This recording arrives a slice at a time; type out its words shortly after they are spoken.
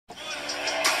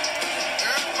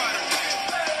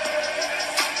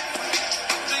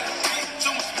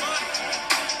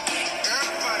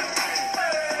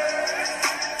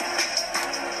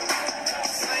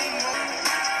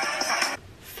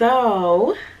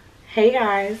So, hey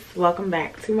guys, welcome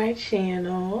back to my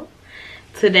channel.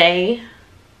 Today,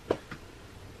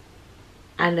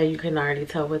 I know you can already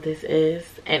tell what this is,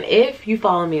 and if you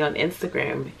follow me on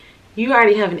Instagram, you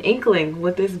already have an inkling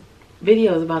what this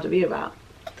video is about to be about.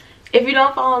 If you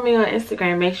don't follow me on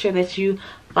Instagram, make sure that you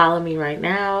follow me right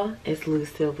now. It's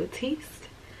LucilleBatiste,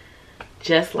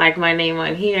 just like my name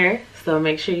on here. So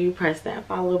make sure you press that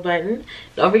follow button.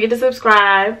 Don't forget to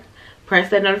subscribe.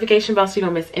 Press that notification bell so you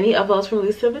don't miss any uploads from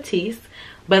LucilleBatiste.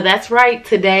 But that's right,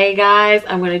 today guys,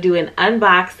 I'm going to do an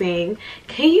unboxing.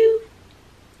 Can you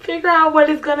figure out what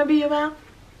it's going to be about?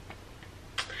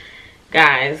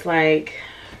 Guys, like,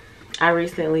 I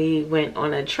recently went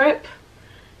on a trip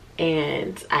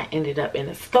and I ended up in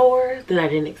a store that I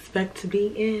didn't expect to be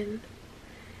in.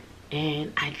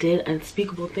 And I did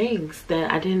unspeakable things that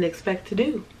I didn't expect to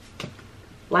do.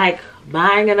 Like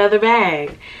buying another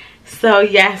bag. So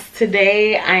yes,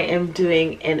 today I am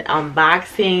doing an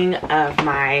unboxing of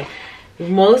my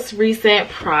most recent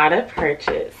Prada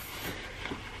purchase.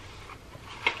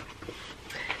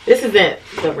 This isn't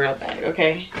the real bag,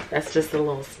 okay? That's just a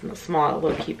little small,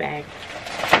 little cute bag.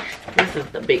 This is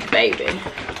the big baby.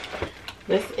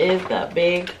 This is the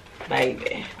big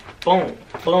baby. Boom,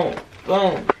 boom,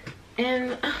 boom.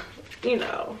 And, you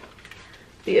know,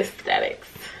 the aesthetics.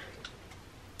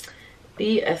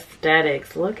 The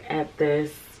aesthetics. Look at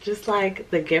this. Just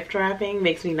like the gift wrapping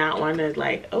makes me not want to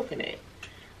like open it.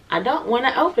 I don't want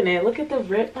to open it. Look at the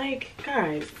rip. Like,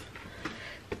 guys.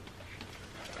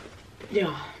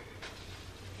 Yeah.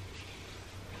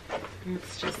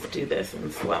 Let's just do this in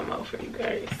slow-mo for you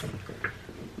guys.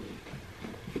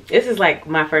 This is like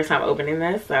my first time opening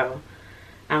this, so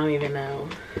I don't even know.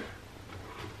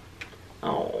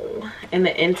 Oh, and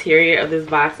the interior of this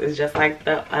box is just like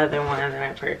the other one that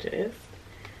I purchased.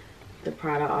 The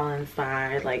Prada all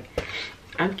inside. Like,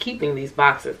 I'm keeping these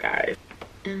boxes, guys.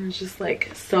 And it's just like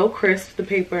so crisp. The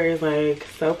paper is like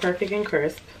so perfect and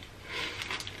crisp.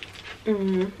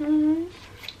 And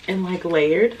like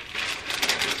layered.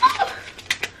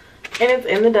 And it's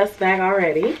in the dust bag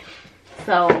already.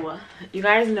 So you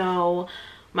guys know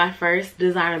my first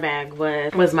designer bag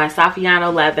was my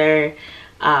Saffiano leather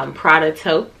Prada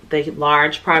tote, the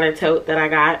large Prada tote that I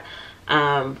got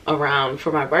around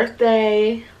for my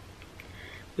birthday,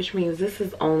 which means this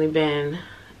has only been,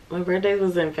 my birthday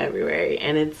was in February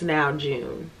and it's now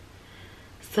June,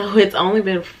 so it's only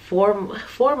been four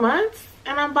months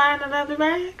and I'm buying another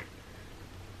bag.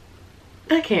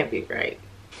 That can't be right.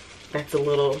 That's a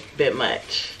little bit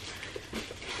much.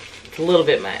 It's a little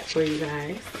bit much for you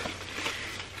guys.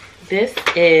 This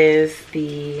is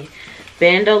the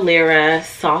Bandolera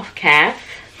soft calf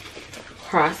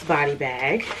crossbody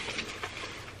bag,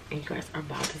 and you guys are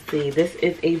about to see. This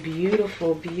is a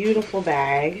beautiful, beautiful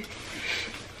bag.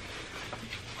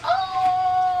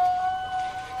 Oh,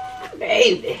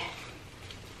 baby.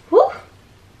 Woo.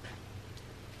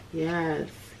 Yes,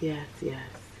 yes, yes,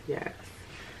 yes.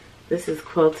 This is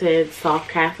quilted soft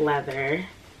calf leather.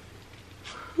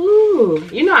 Woo.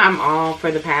 You know I'm all for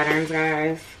the patterns,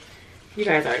 guys. You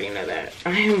guys already know that.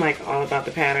 I am like all about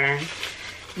the pattern.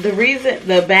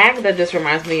 The bag that this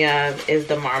reminds me of is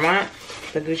the Marmont,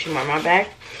 the Gucci Marmont bag.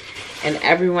 And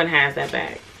everyone has that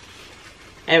bag.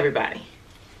 Everybody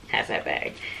has that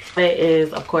bag. It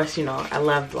is, of course, you know, I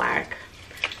love black.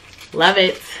 Love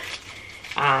it.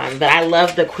 But I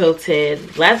love the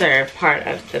quilted leather part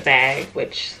of the bag,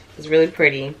 which is really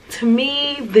pretty. To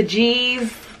me, the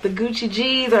G's, the Gucci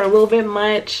G's are a little bit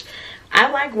much. I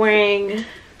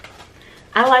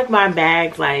like my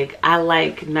bags, like, I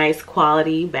like nice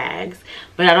quality bags,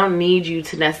 but I don't need you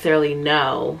to necessarily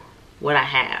know what I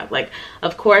have. Like,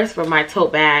 of course, for my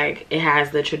tote bag, it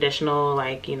has the traditional,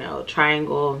 like, you know,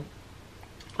 triangle,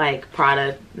 like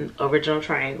Prada original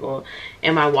triangle,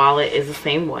 and my wallet is the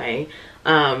same way.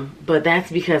 But that's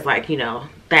because, like, you know,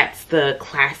 that's the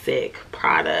classic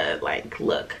Prada, like,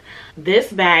 look.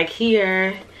 This bag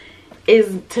here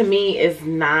is, to me, is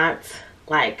not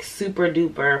like super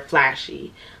duper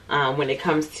flashy when it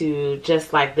comes to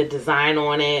just like the design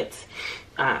on it,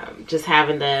 just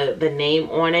having the name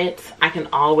on it. I can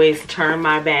always turn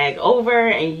my bag over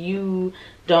and you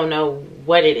don't know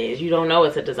what it is. You don't know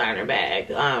it's a designer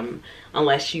bag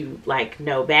unless you like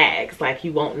know bags. Like,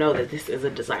 you won't know that this is a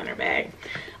designer bag.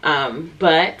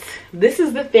 But this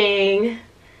is the thing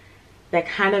that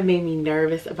kind of made me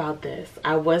nervous about this.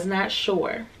 I was not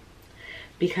sure,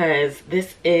 because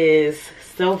this is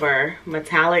silver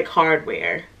metallic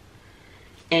hardware,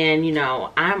 and you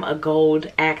know I'm a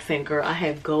gold accent girl. I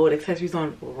have gold accessories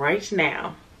on right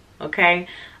now, okay?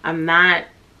 I'm not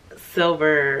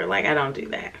silver, like, I don't do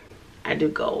that. I do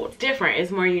gold. It's different.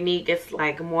 It's more unique. It's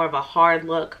like more of a hard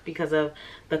look because of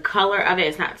the color of it.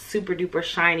 It's not super duper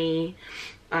shiny.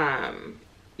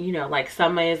 You know, like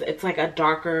some is, it's like a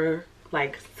darker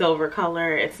like silver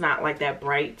color. It's not like that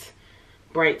bright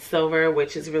silver,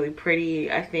 which is really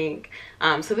pretty, I think.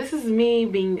 So this is me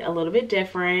being a little bit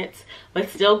different, but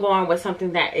still going with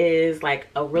something that is like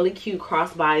a really cute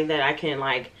crossbody that I can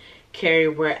like carry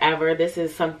wherever. This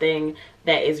is something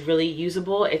that is really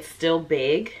usable. It's still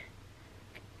big.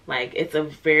 Like, it's a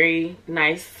very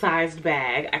nice sized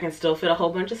bag. I can still fit a whole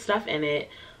bunch of stuff in it,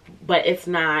 but it's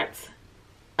not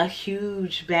a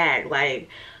huge bag. Like,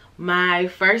 my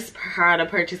first Prada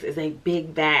purchase is a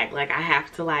big bag. Like, I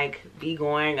have to like be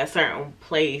going a certain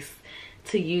place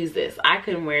to use this. I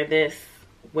can wear this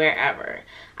wherever.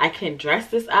 I can dress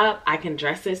this up. I can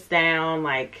dress this down.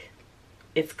 Like,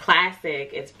 it's classic.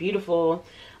 It's beautiful.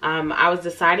 I was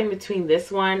deciding between this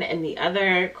one and the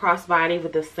other crossbody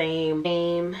with the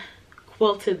same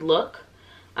quilted look.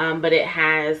 But it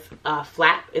has a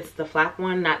flap. It's the flap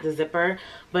one, not the zipper.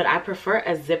 But I prefer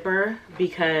a zipper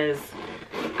because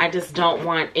I just don't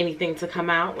want anything to come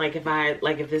out. Like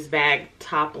if this bag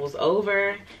topples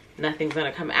over, nothing's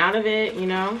gonna come out of it, you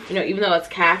know? Even though it's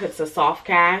calf, it's a soft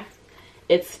calf,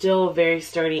 it's still very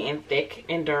sturdy and thick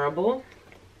and durable.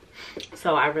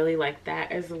 So I really like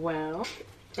that as well.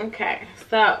 Okay,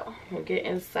 so we'll get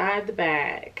inside the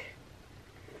bag.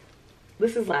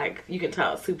 This is like, you can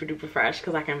tell it's super duper fresh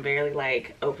because I can barely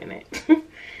like open it.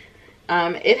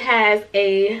 It has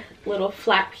a little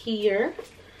flap here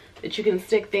that you can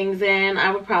stick things in.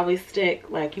 I would probably stick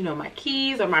like, you know, my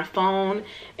keys or my phone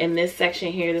in this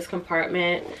section here, this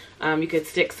compartment. You could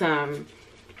stick some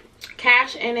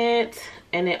cash in it,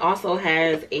 and it also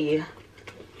has a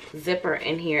zipper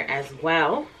in here as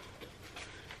well,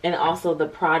 and also the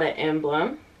Prada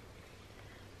emblem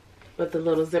with the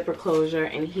little zipper closure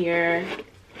in here.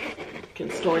 You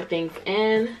can store things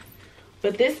in.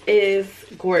 But this is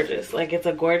gorgeous. Like, it's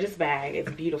a gorgeous bag.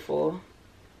 It's beautiful.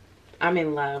 I'm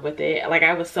in love with it. Like,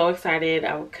 I was so excited.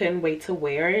 I couldn't wait to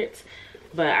wear it.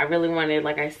 But I really wanted,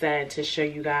 like I said, to show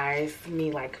you guys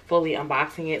me like fully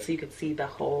unboxing it so you could see the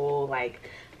whole like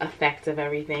effect of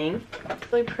everything.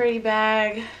 Really pretty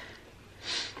bag.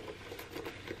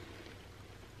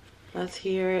 Let's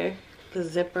hear the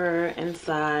zipper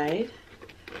inside.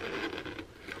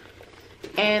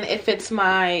 And if it's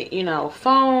my, you know,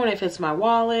 phone, if it's my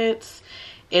wallet,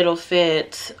 it'll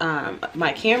fit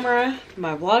my camera,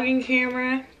 my vlogging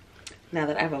camera. Now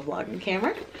that I have a vlogging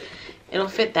camera, it'll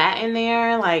fit that in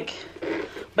there. Like,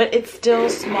 but it's still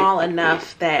small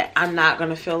enough that I'm not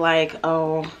gonna feel like,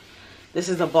 oh, this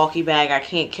is a bulky bag, I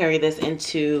can't carry this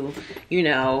into, you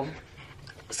know,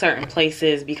 certain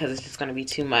places because it's just going to be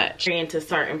too much. Into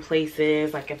certain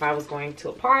places, like if I was going to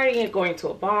a party, going to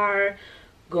a bar,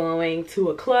 going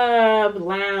to a club,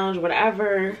 lounge,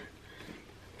 whatever,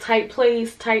 tight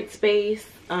place, tight space,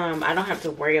 I don't have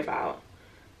to worry about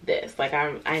this. Like,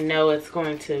 I know it's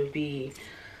going to be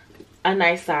a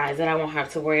nice size and I won't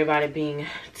have to worry about it being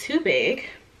too big.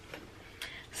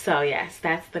 So yes,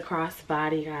 that's the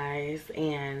crossbody, guys,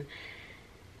 and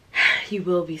you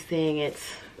will be seeing it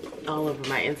all over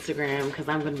my Instagram because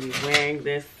I'm going to be wearing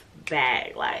this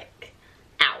bag like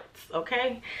out,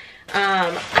 okay?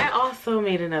 I also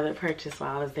made another purchase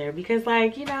while I was there because,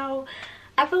 like, you know,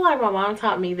 I feel like my mom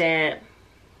taught me that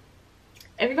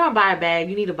if you're going to buy a bag,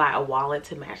 you need to buy a wallet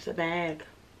to match the bag.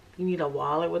 You need a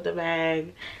wallet with the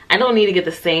bag. I don't need to get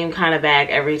the same kind of bag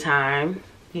every time,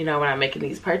 you know, when I'm making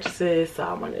these purchases, so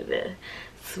I wanted to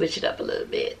switch it up a little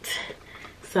bit.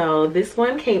 So this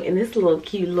one came in this little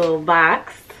cute little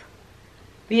box.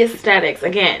 The aesthetics,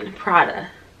 again, Prada.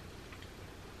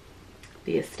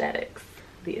 The aesthetics.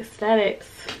 The aesthetics.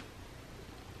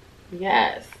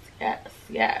 Yes, yes,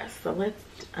 yes. So let's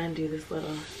undo this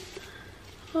little,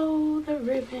 oh, the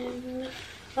ribbon.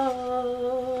 Oh.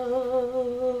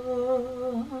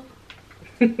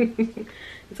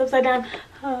 It's upside down.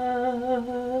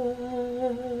 Oh.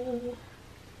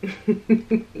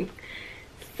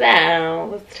 So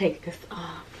let's take this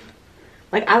off.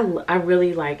 Like, I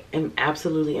really like am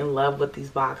absolutely in love with these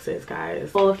boxes,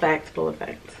 guys. Full effect, full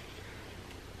effect.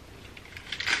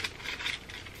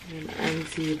 And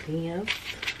unsee this.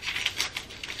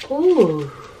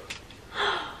 Ooh.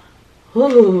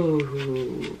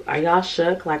 Ooh. Are y'all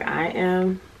shook like I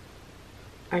am?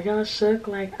 Are y'all shook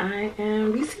like I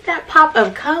am? You see that pop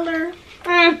of color?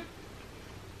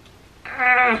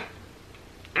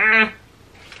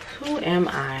 Who am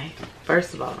I?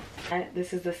 First of all,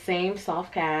 this is the same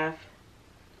soft calf.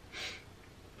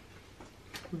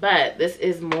 but this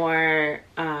is more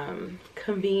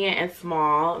convenient and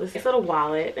small. This little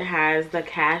wallet, it has the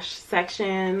cash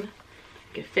section.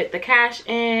 You can fit the cash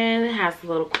in. It has the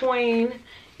little coin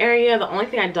area. The only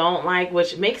thing I don't like,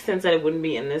 which makes sense that it wouldn't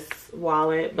be in this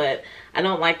wallet, but I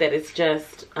don't like that it's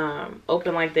just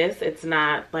open like this. It's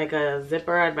not like a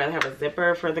zipper. I'd rather have a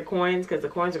zipper for the coins, because the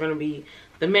coins are going to be,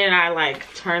 the minute I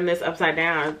like turn this upside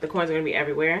down, the coins are going to be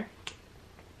everywhere.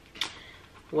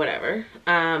 Whatever.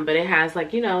 But it has,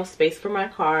 like, you know, space for my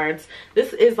cards.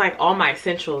 This is like all my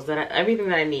essentials, everything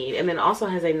that I need. And then also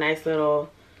has a nice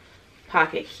little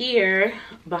pocket here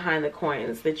behind the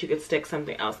coins that you could stick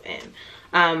something else in.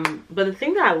 But the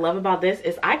thing that I love about this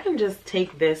is I can just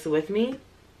take this with me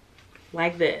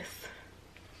like this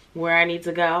where I need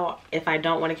to go. If I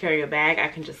don't want to carry a bag, I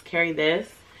can just carry this,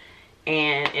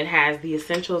 and it has the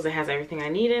essentials. It has everything I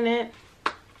need in it,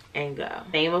 and go.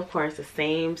 Same, of course, the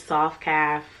same soft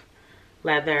calf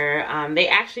leather. They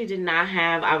actually did not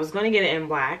have, I was going to get it in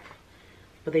black,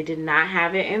 but they did not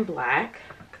have it in black.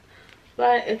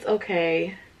 But it's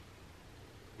okay,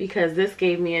 because this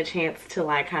gave me a chance to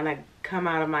like kind of come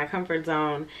out of my comfort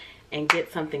zone and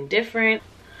get something different.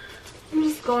 I'm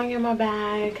just going in my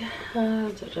bag,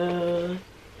 and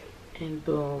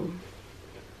boom.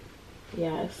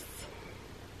 Yes,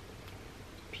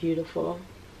 beautiful,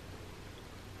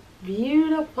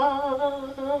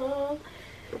 beautiful.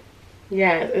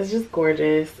 Yes, it's just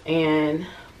gorgeous, and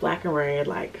black and red,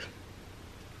 like,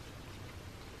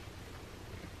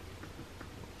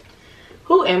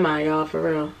 who am I, y'all, for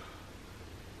real?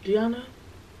 Do y'all know?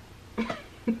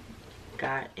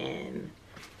 Got in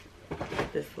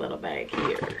this little bag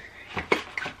here.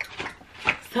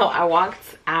 So I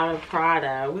walked out of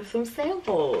Prada with some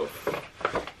samples.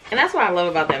 And that's what I love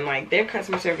about them. Like, their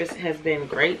customer service has been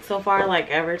great so far. Like,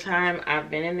 every time I've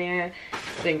been in there,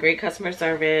 it's been great customer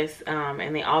service.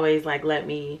 And they always, like, let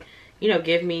me, you know,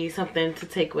 give me something to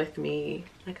take with me,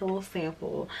 like a little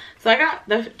sample. So I got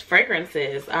the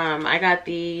fragrances. I got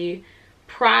the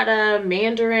Prada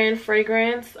Mandarin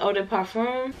fragrance, Eau de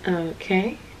Parfum.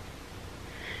 Okay.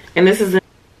 And this is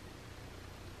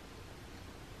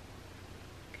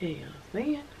okay, y'all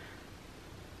see it?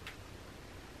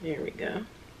 There we go.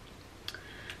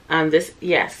 This,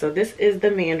 yes, so this is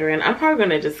the Mandarin. I'm probably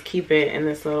gonna just keep it in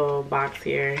this little box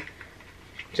here,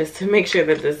 just to make sure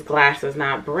that this glass does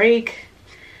not break.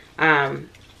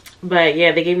 But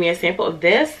yeah, they gave me a sample of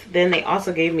this. Then they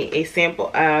also gave me a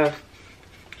sample of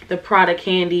the Prada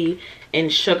Candy in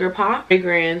Sugar Pop.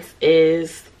 Fragrance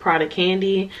is Prada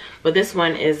Candy, but this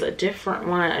one is a different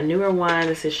one, a newer one.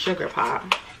 This is Sugar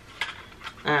Pop.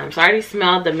 So I already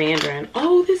smelled the Mandarin.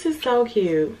 Oh, this is so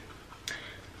cute.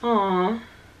 Aww.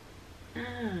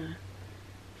 Ah.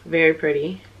 Very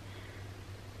pretty.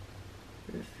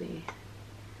 Let's see.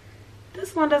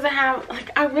 This one doesn't have,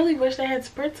 like, I really wish they had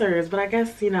spritzers, but I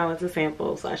guess, you know, it's a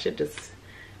sample, so I should just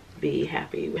be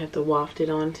happy. We have to waft it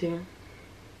on too.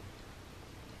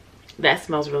 That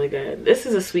smells really good. This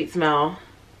is a sweet smell.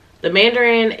 The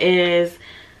Mandarin is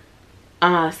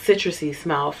citrusy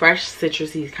smell, fresh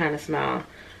citrusy kind of smell.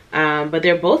 But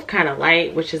they're both kind of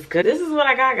light, which is good. This is what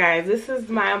I got, guys. This is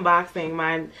my unboxing,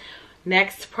 my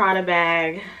next Prada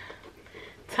bag.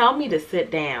 Tell me to sit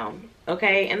down,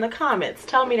 okay? In the comments,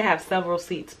 tell me to have several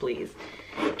seats, please.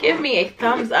 Give me a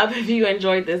thumbs up if you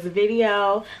enjoyed this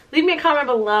video. Leave me a comment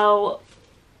below.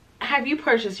 Have you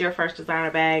purchased your first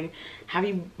designer bag? Have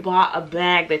you bought a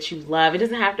bag that you love? It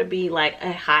doesn't have to be like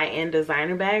a high-end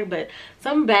designer bag, but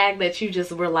some bag that you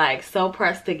just were like so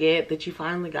pressed to get that you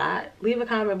finally got. Leave a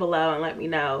comment below and let me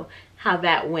know how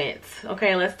that went.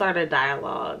 Okay, let's start a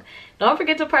dialogue. Don't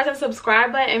forget to press that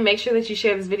subscribe button and make sure that you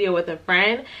share this video with a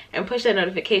friend and push that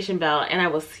notification bell, and I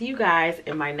will see you guys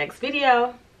in my next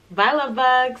video. Bye, love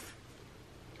bugs.